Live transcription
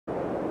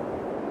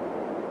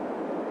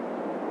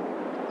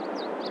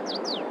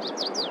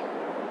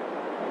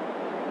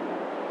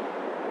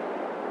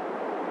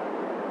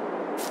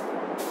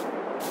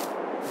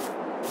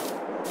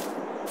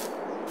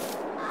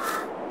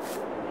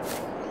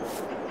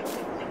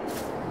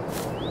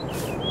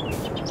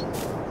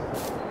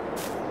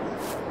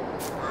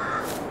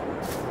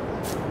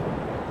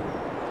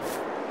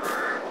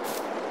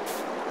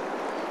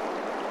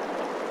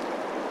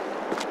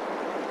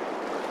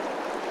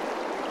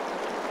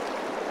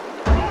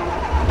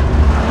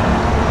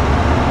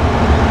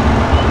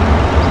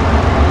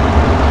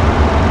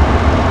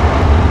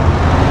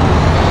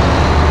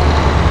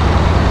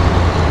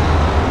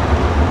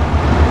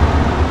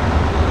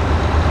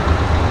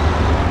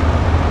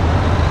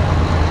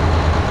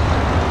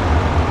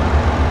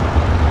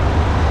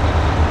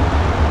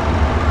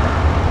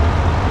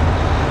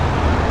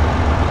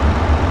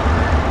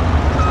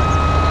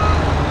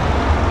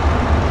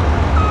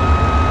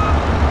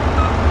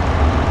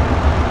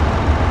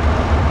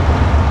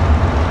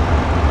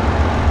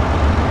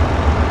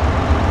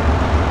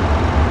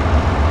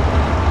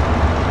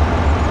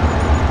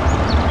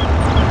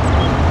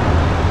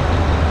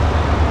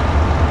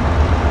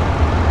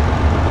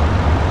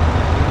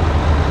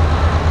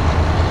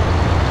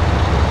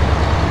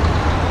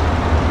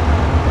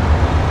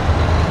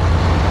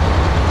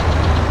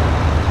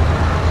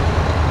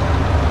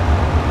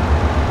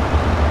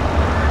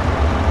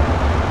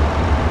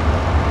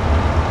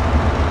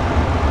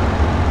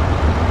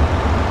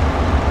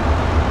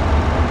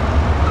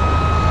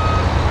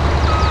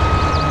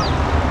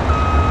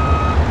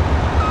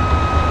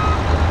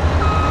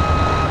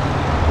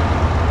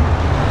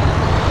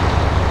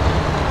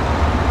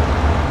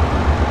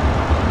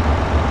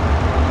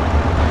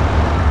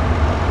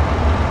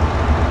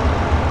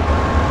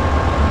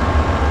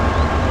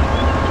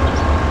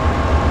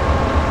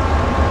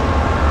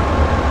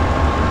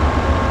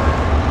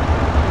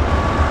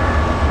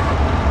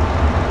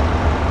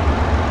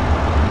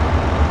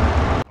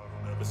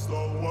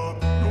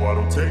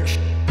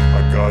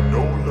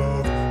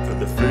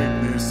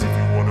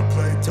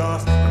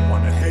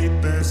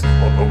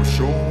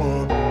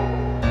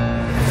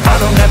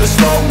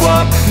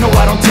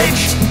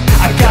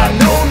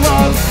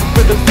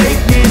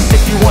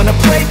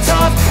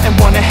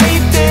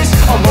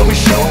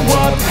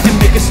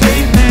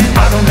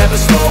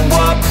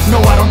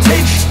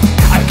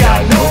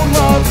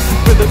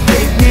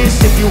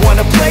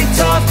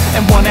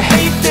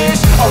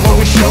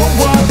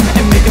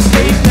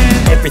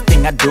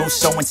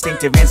So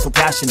instinctive and so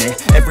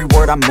passionate. Every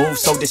word I move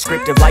so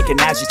descriptive like an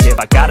adjective.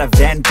 I got a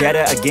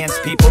vendetta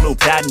against people who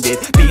patented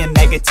being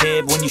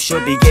negative when you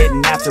should be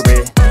getting after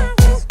it.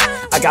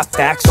 I got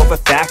facts over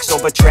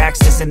tracks,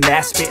 this and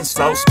that. Spitting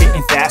slow,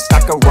 spitting fast.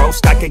 I could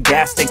roast, I could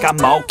gas. Think I'm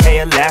okay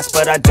at last,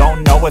 but I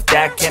don't know if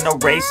that can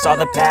erase all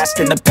the past.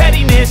 And the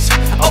pettiness,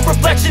 a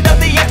reflection of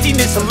the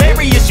emptiness.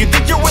 Hilarious, you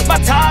think you're worth my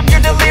time,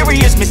 you're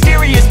delirious.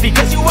 Mysterious,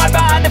 because you hide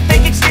behind a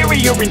fake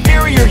exterior.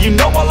 Inferior, you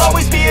know I'll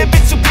always be a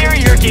bit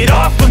superior. Get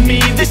off of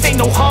me, this ain't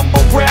no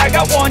humble brag.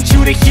 I want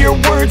you to hear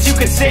words, you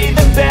can say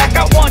them back.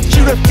 I want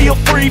you to feel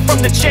free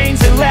from the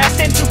chains that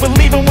last, and to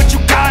believe in what you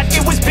got,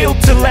 it was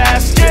built to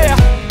last, yeah.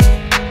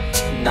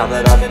 Now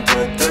that I've been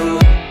put through,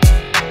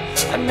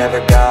 I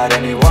never got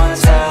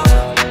anyone's help.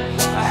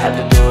 I had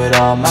to do it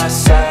all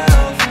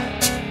myself.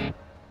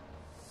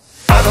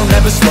 I don't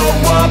ever slow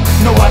up,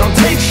 no I don't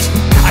take sh**.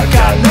 I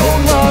got no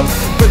love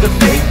for the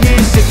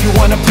fakeness. If you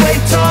wanna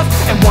play tough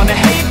and wanna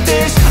hate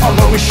this, I'll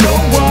always show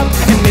up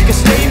and make a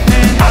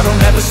statement. I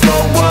don't ever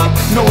slow up,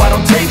 no I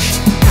don't take sh**.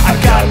 I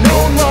got no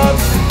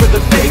love for the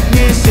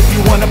fakeness. If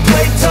you wanna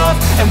play tough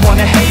and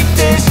wanna hate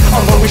this,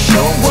 I'll always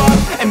show up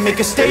and make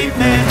a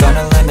statement.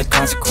 Gonna learn the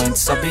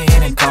consequence of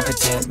being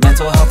incompetent.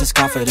 Mental health is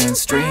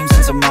confidence, dreams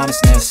and some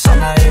honestness. I'm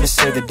not here to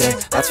save the day,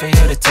 that's for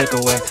you to take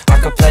away. I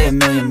could play a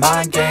million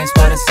mind games,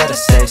 but instead I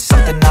say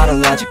something not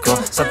illogical,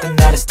 something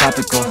that is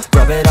topical.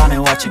 Rub it on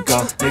and watch it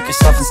go, make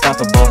yourself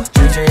unstoppable.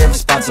 Dreams are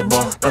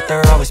irresponsible, but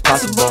they're always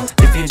possible.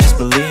 If you just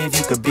believe,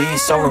 you could be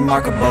so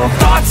remarkable.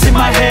 Thoughts in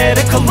my head,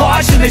 a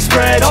collage and they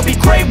spread. I'll be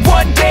great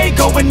one day,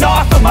 going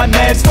off of my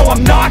meds. No,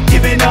 I'm not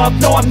giving up,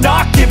 no, I'm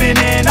not giving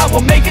in. I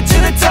will make it to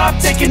the top,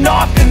 taking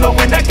off in the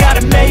wind. I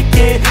gotta make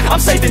it, I'm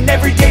saving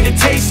every day to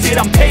taste it.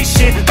 I'm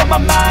patient, but my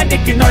mind,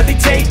 it can hardly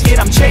take it.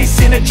 I'm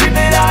chasing a dream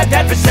that I've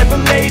had for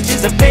several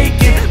ages. A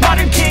vacant,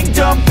 modern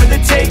kingdom for the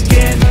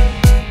taking.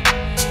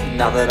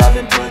 Now that I've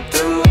been put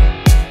through,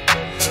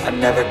 I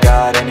never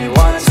got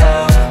anyone's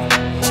help.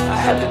 I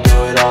had to do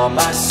it all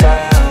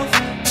myself.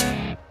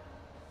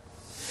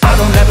 I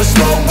don't ever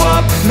slow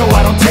up, no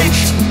I don't take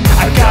sh**.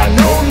 I got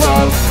no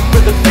love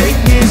for the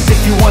fakeness. If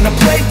you wanna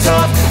play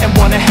tough and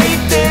wanna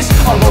hate this,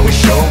 I'll always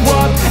show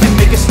up and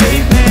make a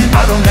statement.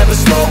 I don't ever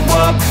slow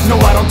up, no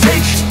I don't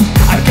take sh**.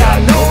 I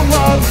got no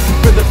love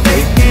for the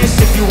fakeness.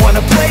 If you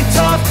wanna play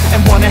tough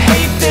and wanna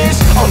hate this,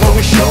 I'll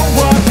always show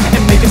up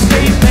and make a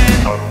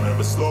statement. I don't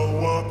ever slow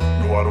up,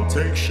 no I don't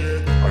take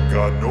shit. I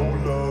got no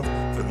love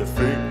for the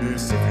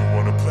fakeness. If you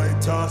wanna play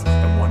tough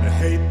and wanna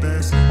hate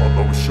this, I'll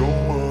always show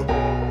up.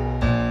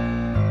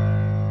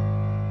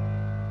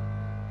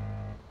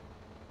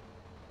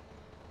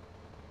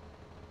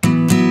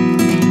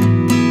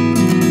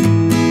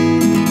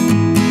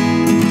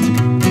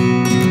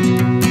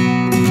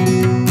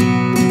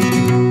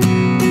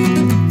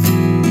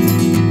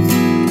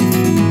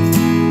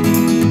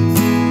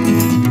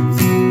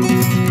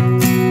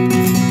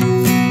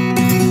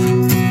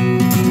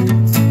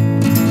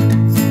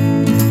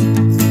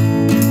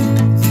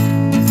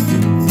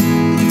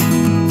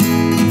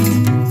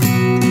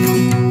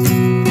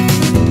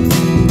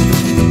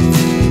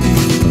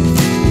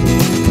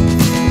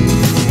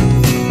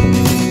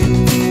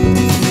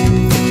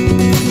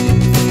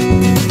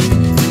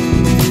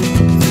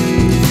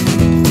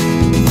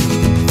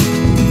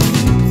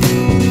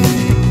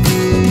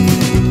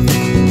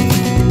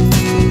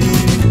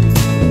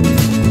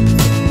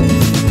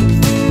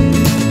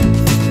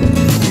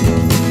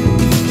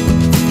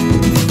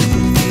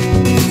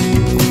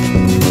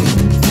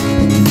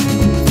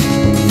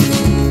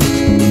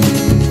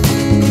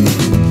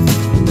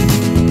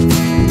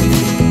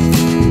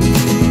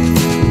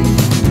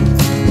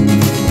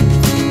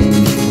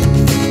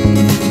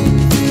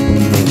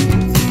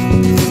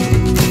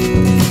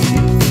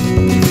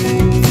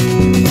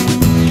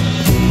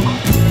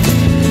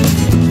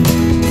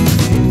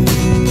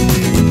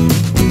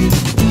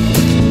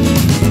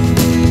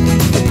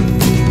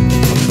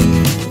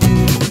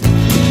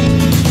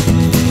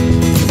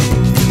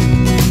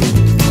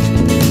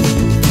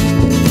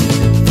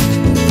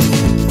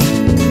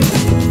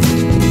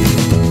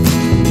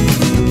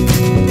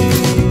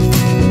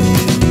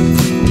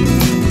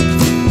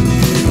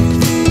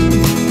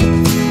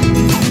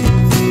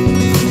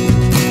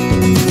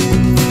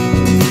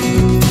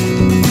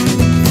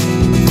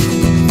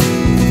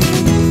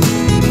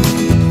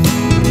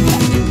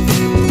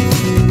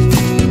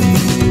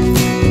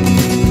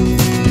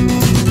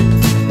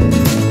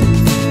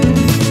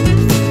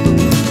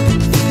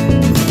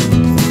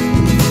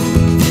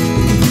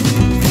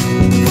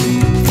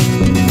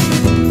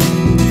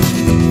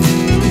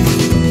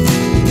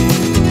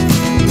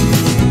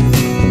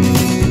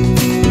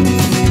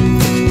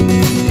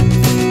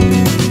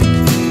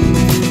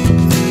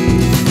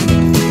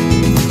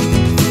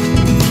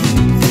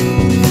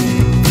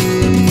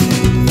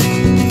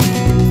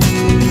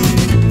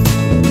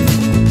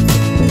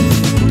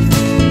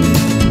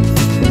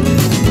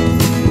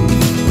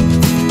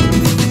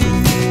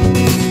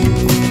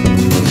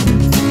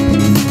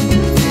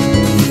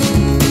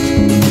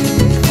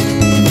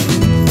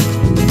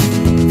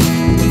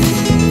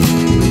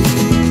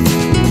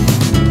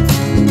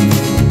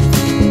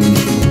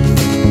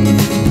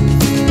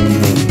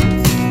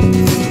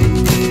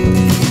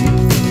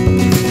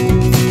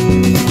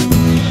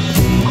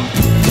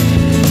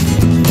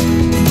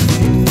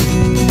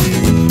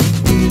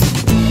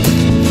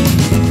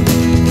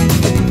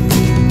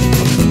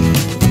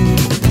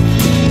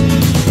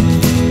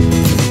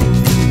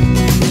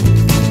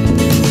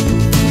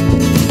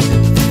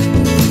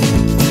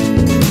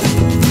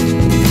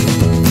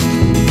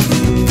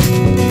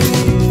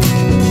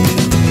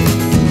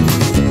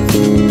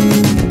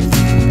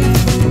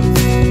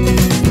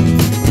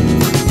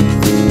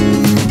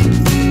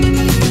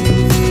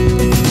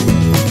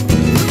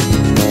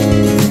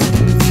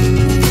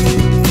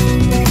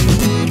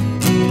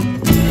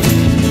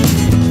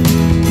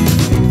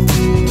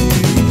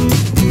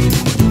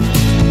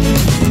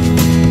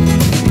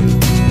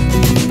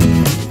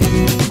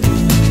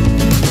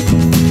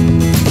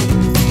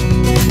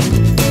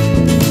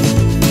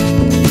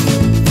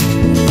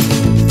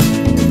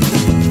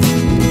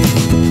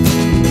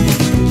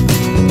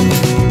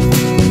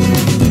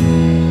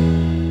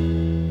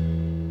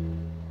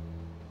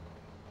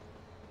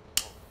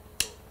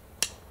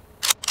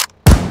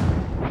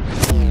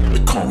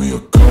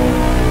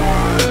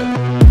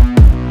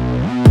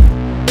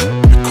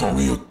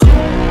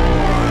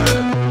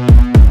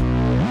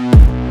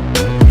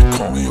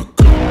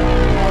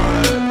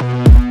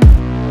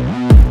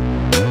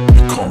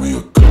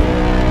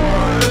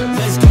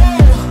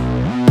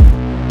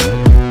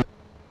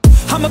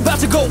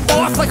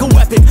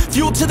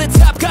 Fuel to the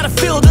top, got a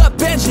filled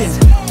up engine.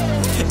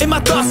 In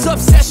my thoughts,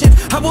 obsession,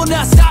 I will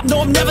not stop,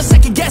 no, I'm never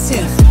second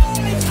guessing.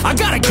 I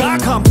got a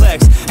God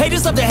complex,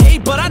 haters love to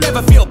hate, but I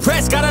never feel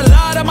pressed. Got a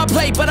lot on my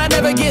plate, but I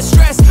never get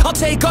stressed. I'll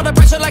take all the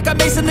pressure like I'm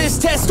acing this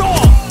test.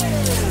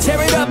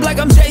 Tear it up like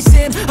I'm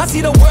Jason. I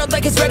see the world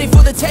like it's ready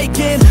for the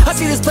taking. I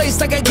see this place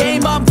like a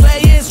game I'm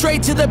playing.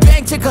 Straight to the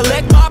bank to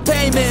collect my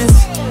payments.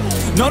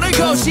 No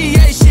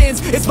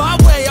negotiations, it's my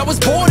way, I was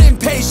born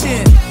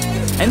impatient.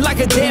 And like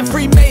a damn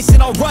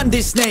Freemason, I'll run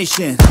this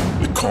nation.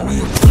 They call me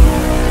a god.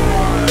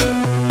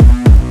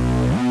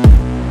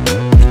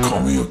 They call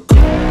me a god.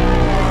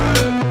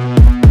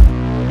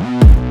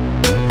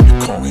 They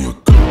call me a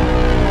god.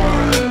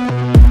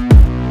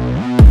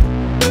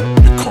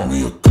 They call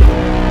me a god.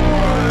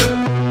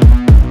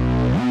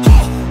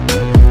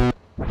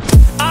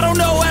 I don't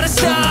know how to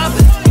stop,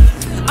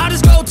 I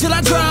just go till I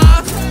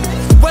drop.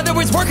 Whether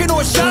it's working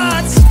or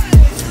shots,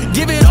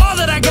 give it all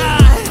that I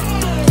got.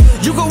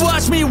 You can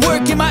watch me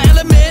work in my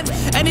element.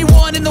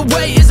 Anyone in the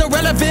way is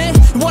irrelevant.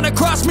 You wanna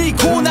cross me,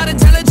 cool, not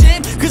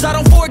intelligent, cause I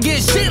don't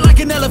forget shit like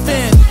an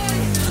elephant.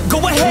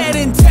 Go ahead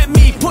and tempt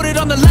me, put it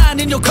on the line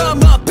and you'll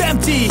come up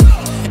empty.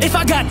 If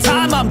I got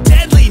time, I'm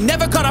deadly,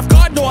 never caught off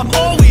guard, no, I'm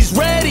always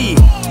ready.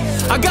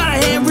 I got a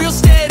hand real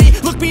steady,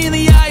 look me in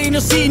the eye and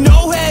you'll see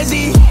no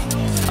hezzy.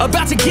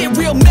 About to get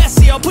real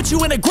messy, I'll put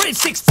you in a grave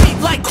 6 feet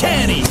like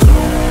Kenny.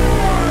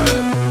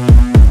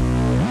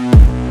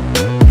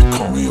 They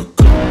call me a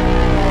god.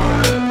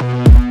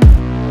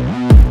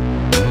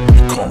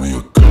 They call me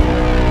a god.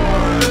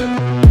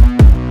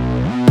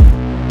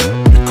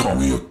 They call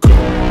me a god.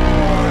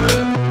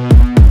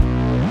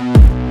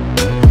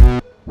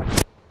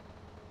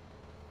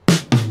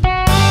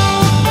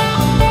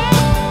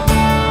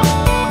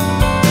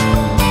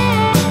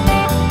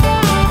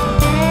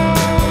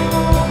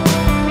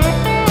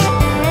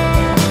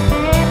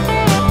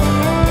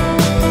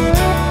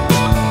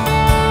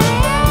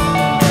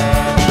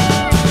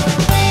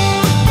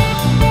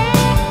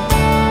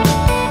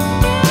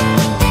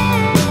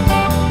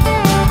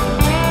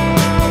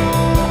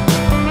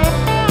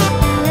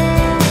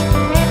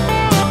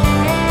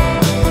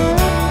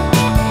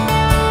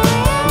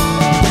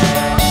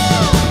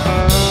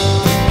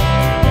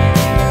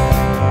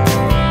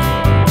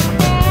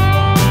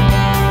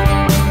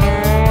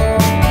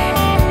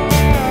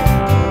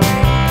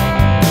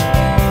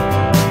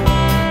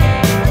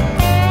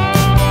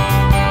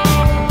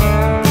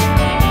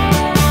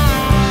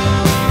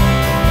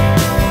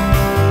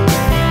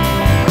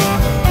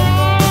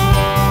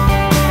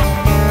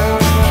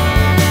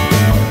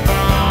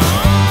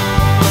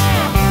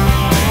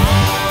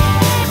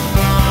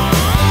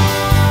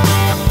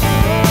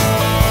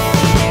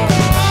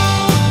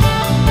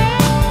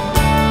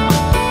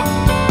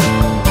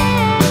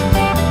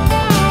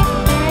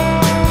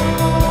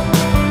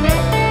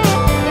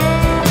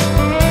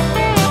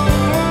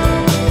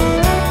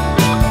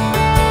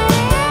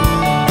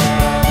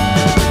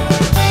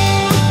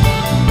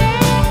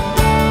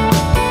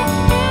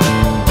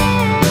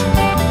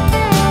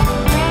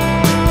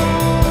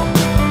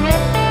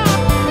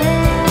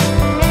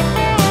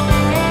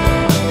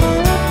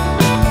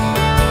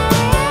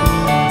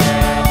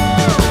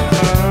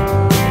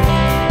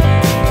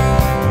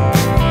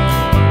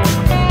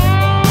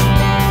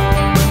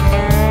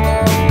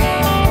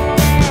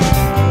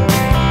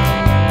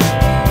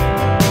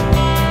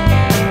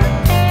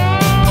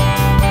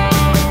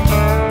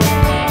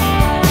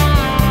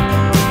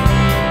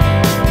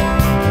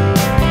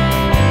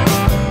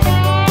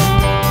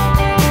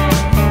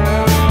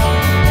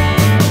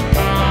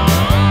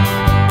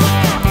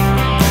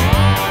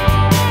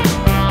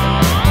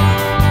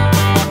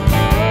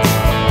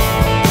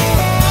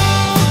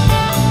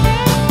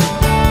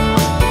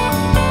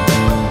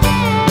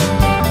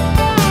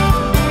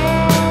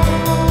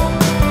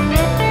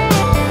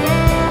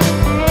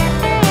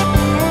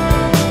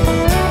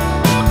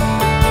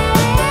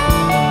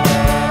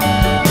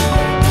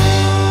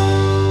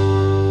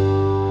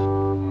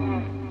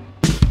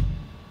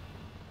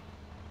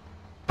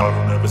 I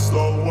don't ever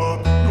slow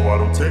up, no I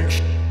don't take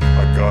shit.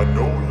 I got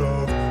no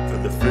love for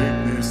the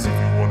fakeness. If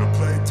you wanna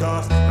play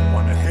tough and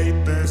wanna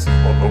hate this,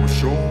 I'll always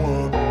show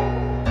up.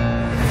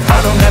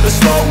 I don't ever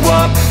slow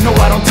up, no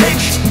I don't take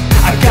shit.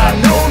 I got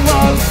no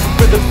love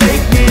for the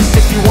fakeness.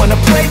 If you wanna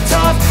play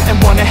tough and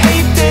wanna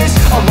hate this,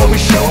 I'll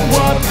always show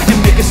up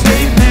and make a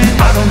statement.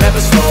 I don't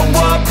ever slow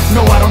up,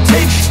 no I don't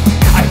take shit.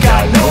 I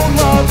got no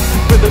love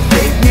for the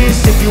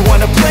fakeness. If you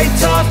wanna play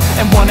tough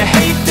and wanna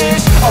hate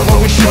this, I'll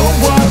always show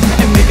up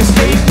and make a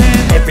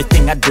statement.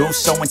 Everything I do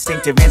so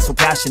instinctive and so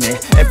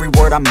passionate. Every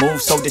word I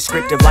move so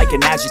descriptive like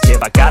an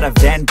adjective. I got a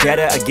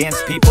vendetta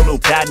against people who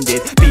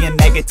patented being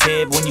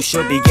negative when you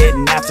should be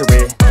getting after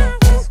it.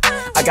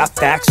 I got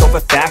facts over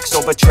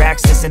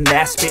tracks, this and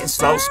that, spitting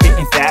slow,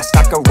 spitting fast.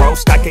 I could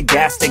roast, I could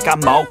gas, think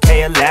I'm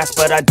okay at last,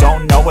 but I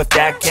don't know if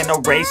that can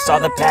erase all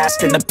the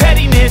past. And the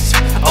pettiness,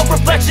 a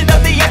reflection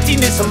of the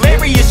emptiness.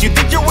 Hilarious, you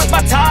think you're worth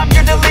my time,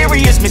 you're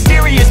delirious.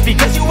 Mysterious,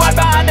 because you hide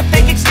behind a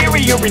fake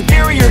exterior.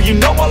 Inferior, you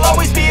know I'll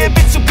always be a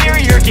bit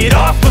superior. Get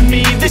off of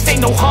me, this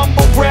ain't no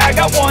humble brag.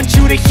 I want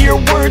you to hear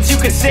words, you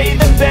can say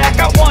them back.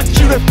 I want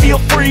you to feel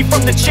free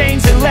from the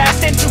chains that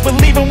last, and to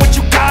believe in what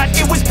you got,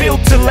 it was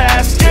built to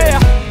last, yeah.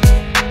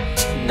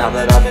 Now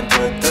that I've been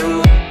put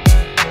through,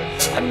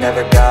 I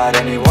never got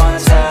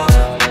anyone's help.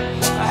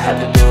 I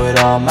had to do it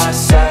all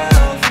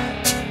myself.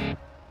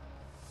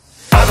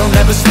 I don't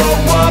ever slow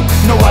up,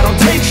 no I don't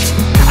take sh**.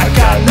 I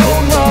got no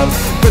love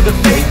for the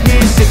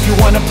fakeness. If you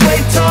wanna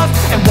play tough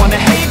and wanna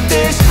hate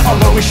this,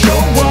 I'll always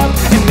show up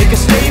and make a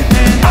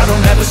statement. I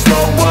don't ever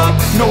slow up,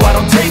 no I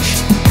don't take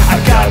sh**. I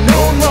got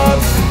no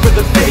love for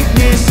the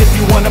fakeness. If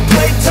you wanna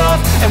play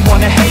tough and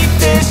wanna hate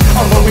this,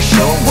 I'll always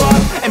show up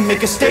and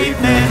make a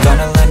statement.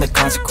 Gonna learn the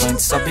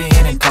consequence of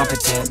being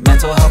incompetent.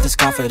 Mental health is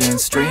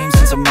confidence, dreams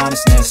and some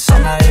honestness.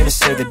 I'm not here to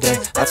save the day,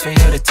 that's for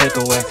you to take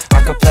away.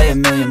 I could play a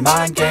million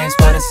mind games,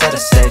 but instead I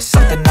say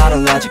something not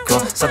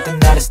illogical, something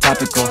that is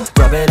topical.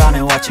 Rub it on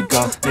and watch it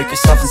go, make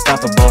yourself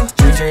unstoppable.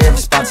 Dreams are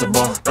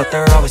irresponsible, but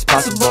they're always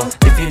possible.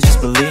 If you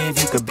just believe,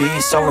 you could be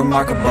so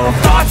remarkable.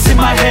 Thoughts in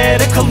my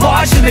head, a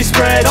collage and they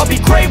spread. I'll be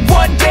great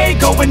one day,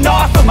 going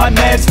off of my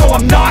meds. No,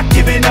 I'm not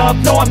giving up,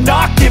 no, I'm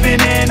not giving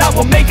in. I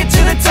will make it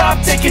to the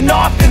top, taking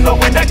off in the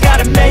wind. I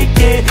gotta make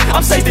it,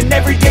 I'm saving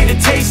every day to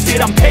taste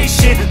it. I'm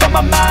patient, but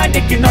my mind,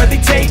 it can hardly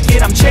take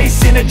it. I'm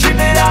chasing a dream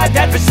that I've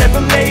had for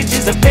several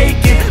ages. A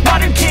vacant,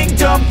 modern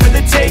kingdom for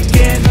the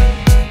taking.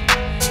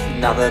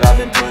 Now that I've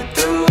been put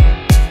through,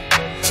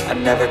 I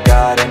never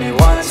got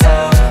anyone's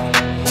help.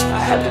 I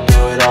had to do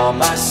it all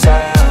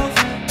myself.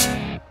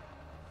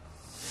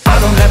 I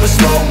don't ever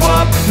slow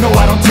up, no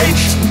I don't take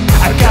sh**.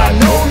 I got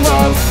no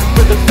love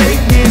for the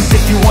fakeness.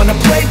 If you wanna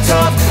play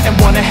tough and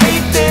wanna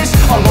hate this,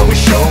 I'll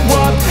always show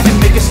up and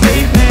make a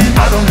statement.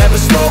 I don't ever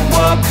slow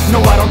up,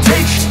 no I don't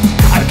take sh**.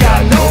 I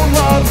got no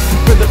love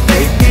for the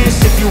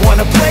fakeness. If you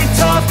wanna play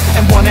tough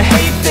and wanna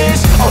hate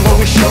this, I'll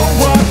always show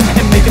up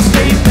and make a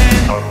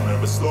statement. I don't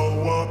ever slow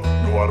up,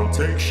 no I don't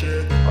take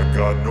shit. I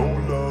got no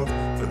love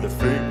for the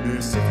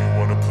fakeness. If you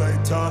wanna play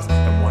tough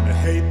and wanna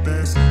hate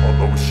this,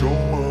 I'll always show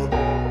up.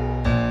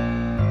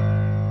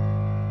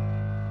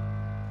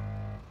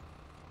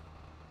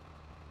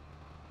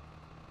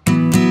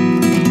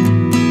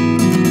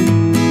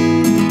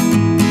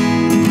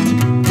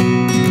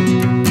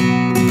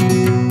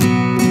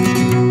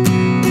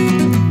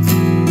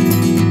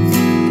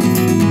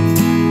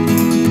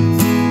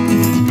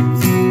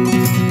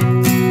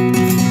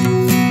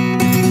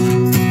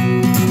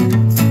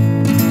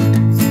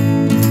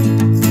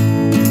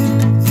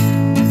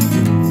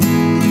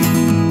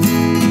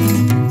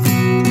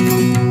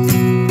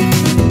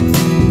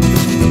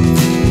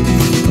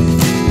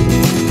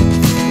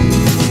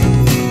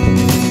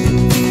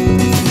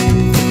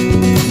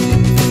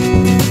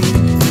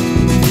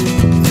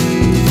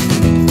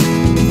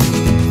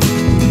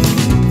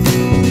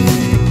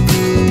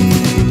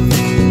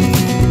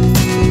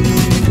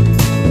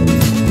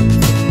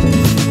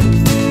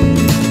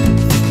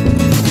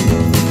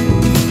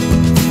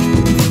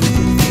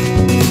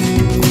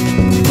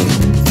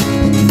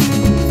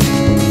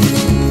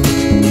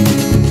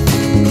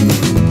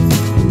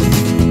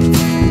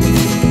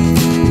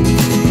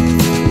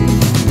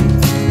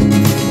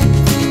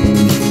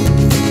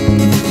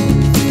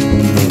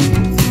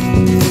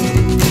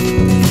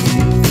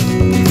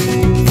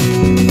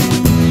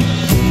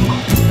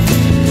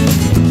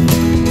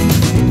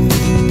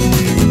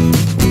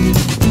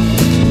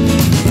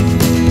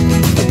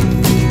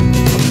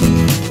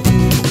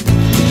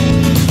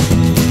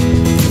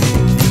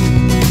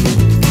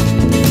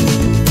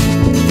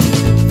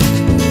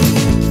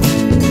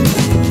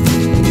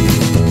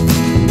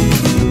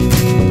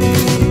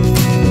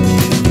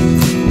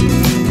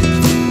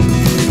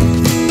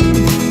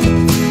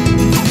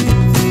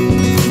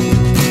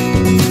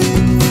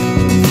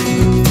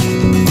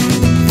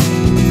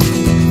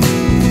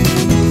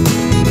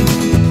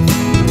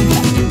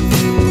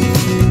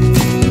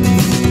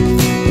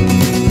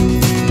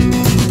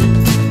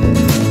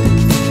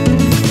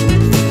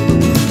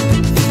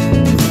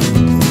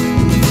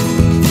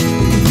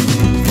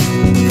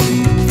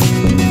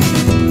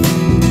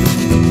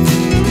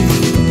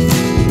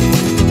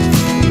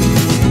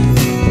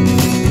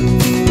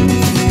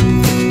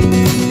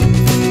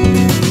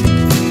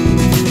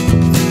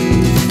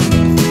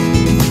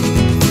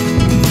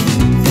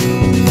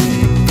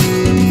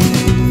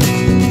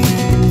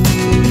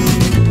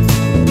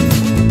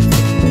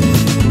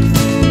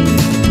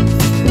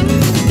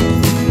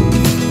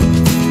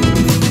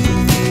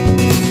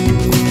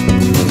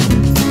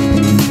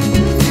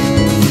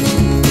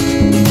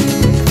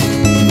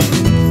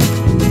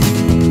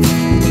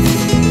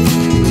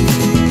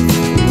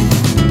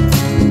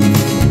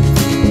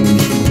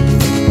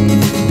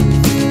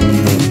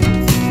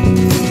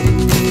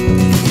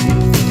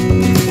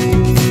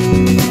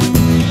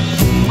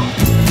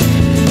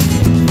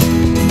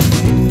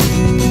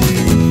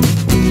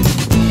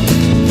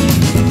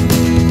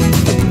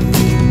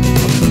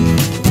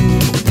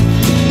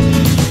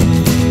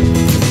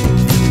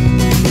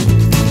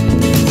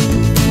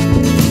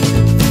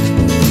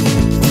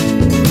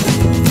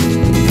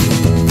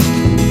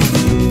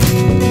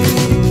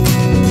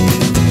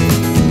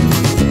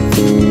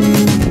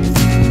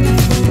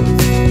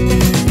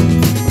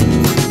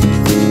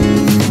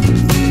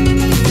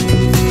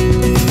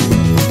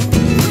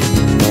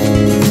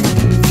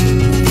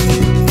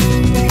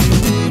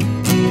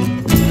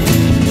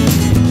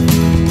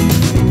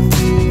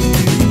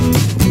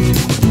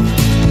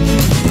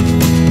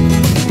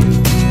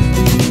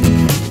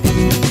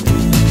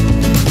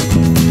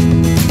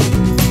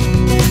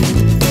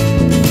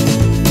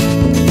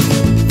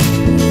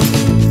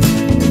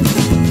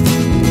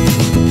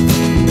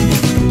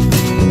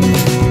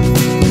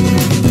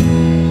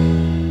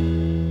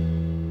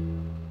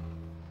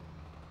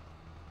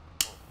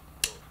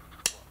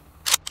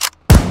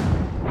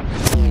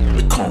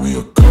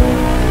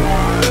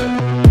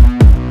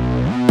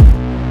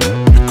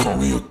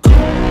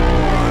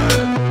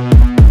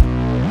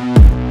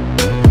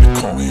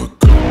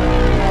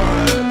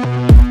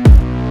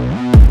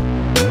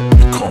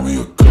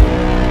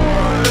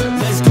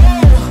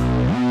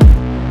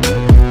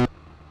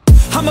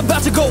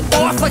 to go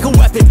off like a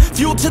weapon.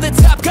 Fuel to the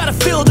top, got a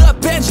filled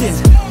up engine.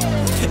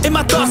 In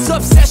my thoughts,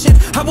 obsession,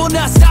 I will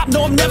not stop,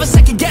 no, I'm never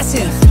second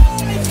guessing.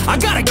 I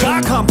got a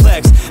God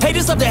complex,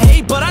 haters love to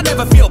hate, but I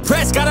never feel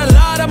pressed. Got a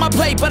lot on my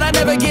plate, but I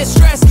never get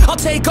stressed. I'll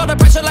take all the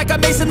pressure like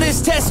I'm acing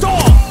this test.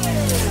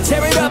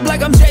 Tear it up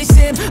like I'm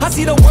Jason. I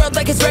see the world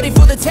like it's ready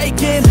for the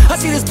taking. I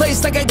see this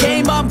place like a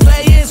game I'm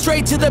playing.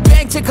 Straight to the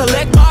bank to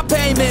collect my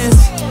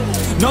payments.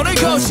 No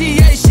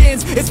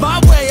negotiations, it's my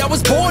way, I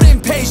was born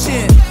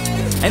impatient.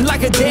 And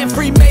like a damn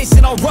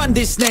Freemason, I'll run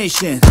this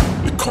nation.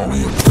 They call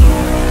me a god.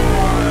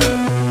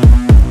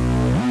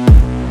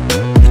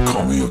 They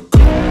call me a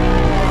god.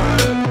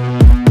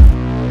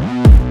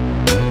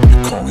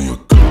 They call me a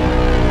god.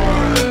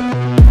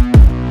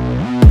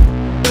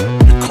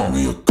 They call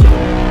me a god.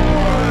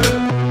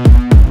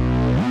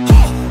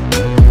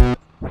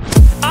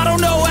 I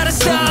don't know how to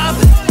stop,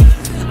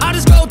 I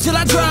just go till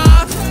I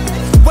drop.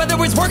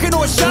 Whether it's working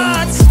or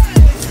shots,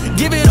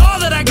 give it all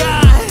that I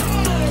got.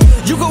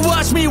 You can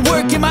watch me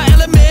work in my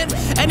element.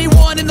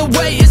 Anyone in the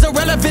way is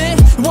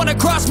irrelevant. You wanna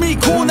cross me,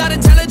 cool, not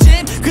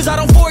intelligent, cause I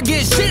don't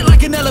forget shit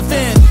like an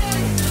elephant.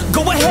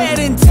 Go ahead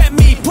and tempt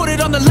me, put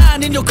it on the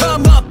line and you'll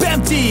come up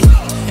empty.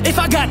 If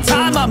I got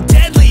time, I'm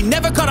deadly.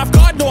 Never caught off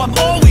guard, no, I'm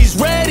always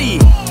ready.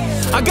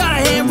 I got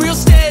a hand real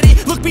steady.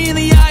 Look me in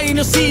the eye and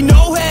you'll see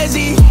no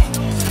hezzy.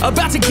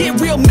 About to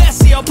get real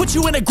messy, I'll put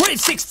you in a grave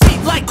 6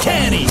 feet like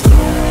Kenny.